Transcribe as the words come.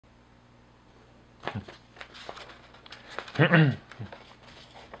Hi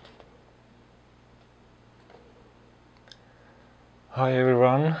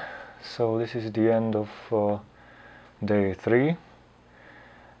everyone, so this is the end of day 3. It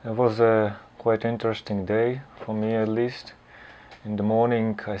was a quite interesting day, for me at least. In the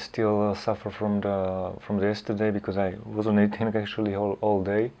morning I still suffer from the yesterday, because I wasn't eating actually all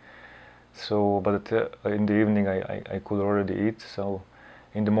day. So, but in the evening I could already eat, so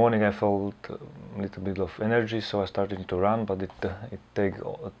in the morning I felt a little bit of energy, so I started to run, but it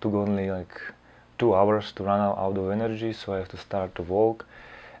took only like 2 hours to run out of energy, so I have to start to walk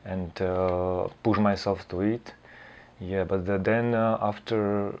and push myself to eat. Yeah, but then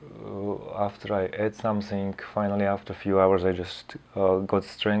after I ate something, finally after a few hours I just got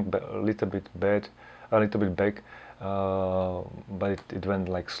strength a little bit back, but it went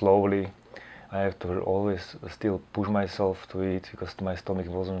like slowly. I have to always still push myself to eat, because my stomach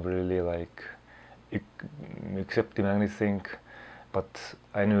wasn't really like accepting anything. But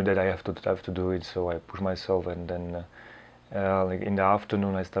I knew that I have to do it, so I pushed myself, and then like in the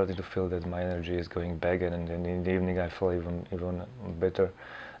afternoon I started to feel that my energy is going back, and then in the evening I felt even better.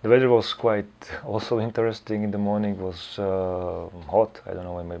 The weather was quite also interesting. In the morning was hot, I don't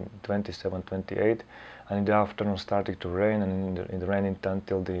know, maybe 27, 28, and in the afternoon started to rain, and it rained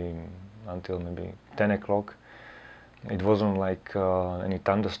until maybe 10 o'clock. It wasn't like any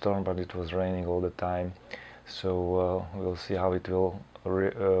thunderstorm, but it was raining all the time. So we'll see how it will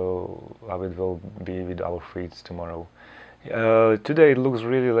be with our feet tomorrow. Today it looks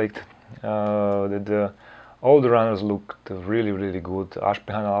really like all the runners looked really good.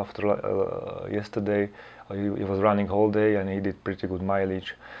 Ashpehan, after yesterday, he was running whole day and he did pretty good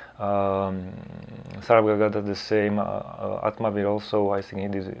mileage. Sarabhagata the same. Atmavir also, I think he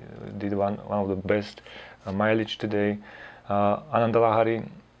did one of the best mileage today. Anandalahari,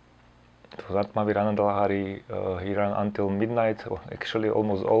 it was Atmavir Anandalahari, he ran until midnight. Actually,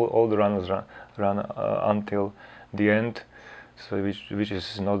 almost all the runners ran until the end, so which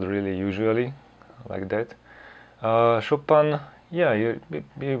is not really usually like that. Chopin, yeah, he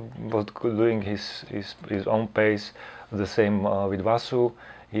was doing his own pace. The same with Vasu.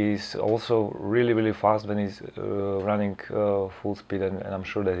 He's also really fast when he's running full speed, and I'm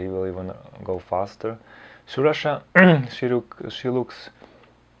sure that he will even go faster. Surasha, she looks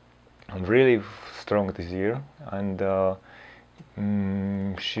really strong this year, and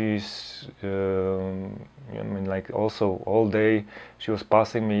she's I mean, like, also all day she was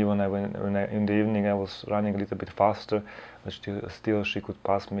passing me. Even when I in the evening I was running a little bit faster, but still she could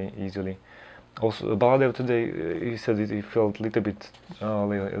pass me easily. Also, Baladev today, he said he felt a little bit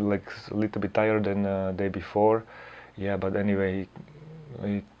tired than the day before. Yeah, but anyway,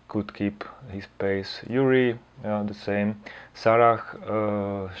 he could keep his pace. Yuri, the same. Sarah,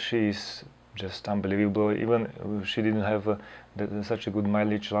 she's just unbelievable. Even she didn't have such a good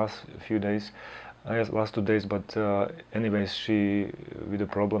mileage last few days, last 2 days. But anyways, she, with the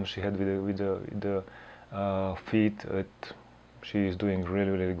problem she had with the feet, she is doing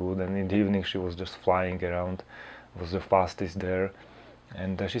really good. And in the evening she was just flying around, was the fastest there.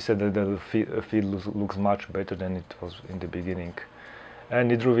 And she said that the feet looks much better than it was in the beginning. And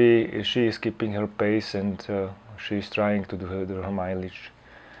Nidruvi, she is keeping her pace, and she is trying to do her mileage.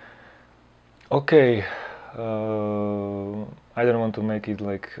 Okay, I don't want to make it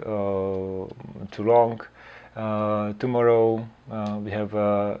like too long. Tomorrow we have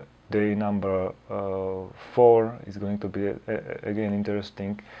day number 4. It's going to be again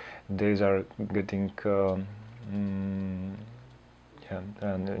interesting. Days are getting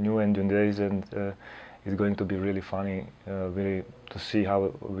new and days, and it's going to be really funny, really, to see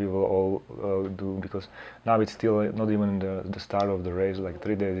how we will all do, because now it's still not even the start of the race. Like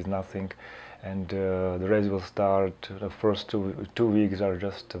 3 days is nothing, and the race will start. The first two weeks are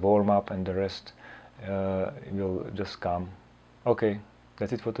just warm up, and the rest will just come. Okay,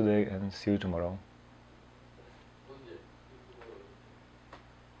 that's it for today, and see you tomorrow.